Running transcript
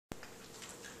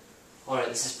Alright,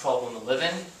 this is problem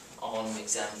 11 on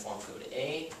exam form code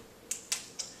A.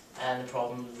 And the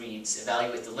problem reads,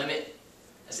 evaluate the limit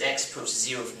as x approaches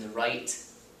 0 from the right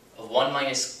of 1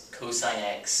 minus cosine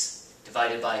x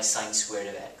divided by sine squared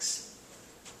of x.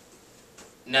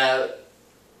 Now,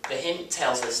 the hint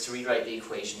tells us to rewrite the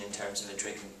equation in terms of a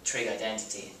trig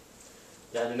identity.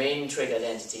 Now, the main trig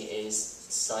identity is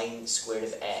sine squared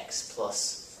of x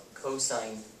plus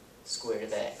cosine squared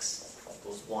of x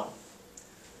equals 1.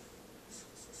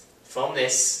 From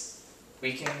this,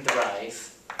 we can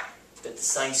derive that the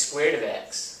sine squared of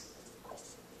x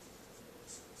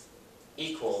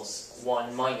equals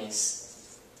 1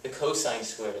 minus the cosine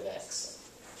squared of x.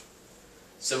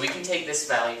 So we can take this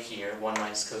value here, 1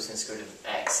 minus cosine squared of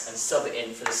x, and sub it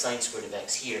in for the sine squared of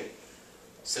x here.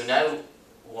 So now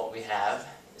what we have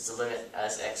is the limit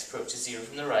as x approaches 0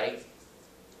 from the right,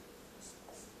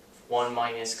 1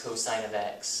 minus cosine of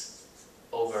x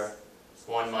over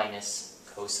 1 minus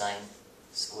cosine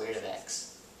squared of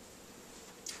x.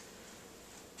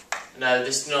 Now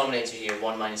this denominator here,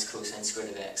 1 minus cosine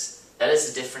squared of x, that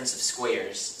is the difference of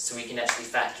squares, so we can actually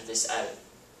factor this out.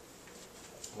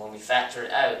 When we factor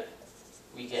it out,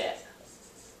 we get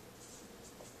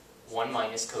 1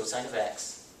 minus cosine of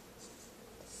x,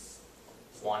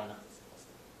 1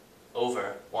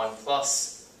 over 1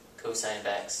 plus cosine of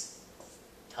x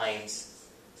times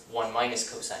 1 minus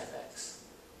cosine of x.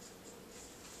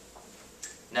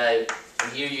 Now,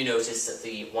 from here you notice that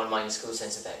the 1 minus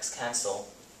cosines of x cancel,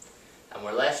 and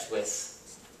we're left with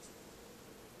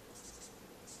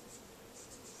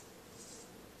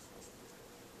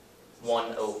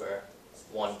one over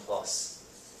 1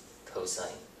 plus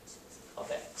cosine of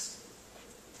x.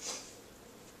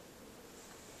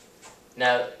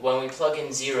 Now, when we plug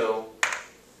in 0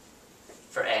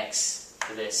 for x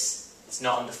for this, it's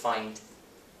not undefined.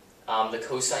 The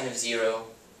cosine of 0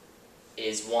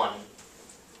 is 1.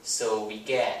 So we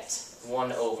get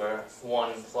 1 over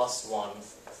 1 plus 1,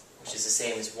 which is the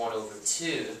same as 1 over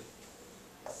 2.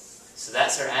 So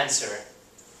that's our answer.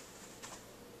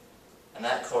 And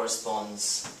that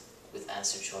corresponds with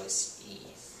answer choice E.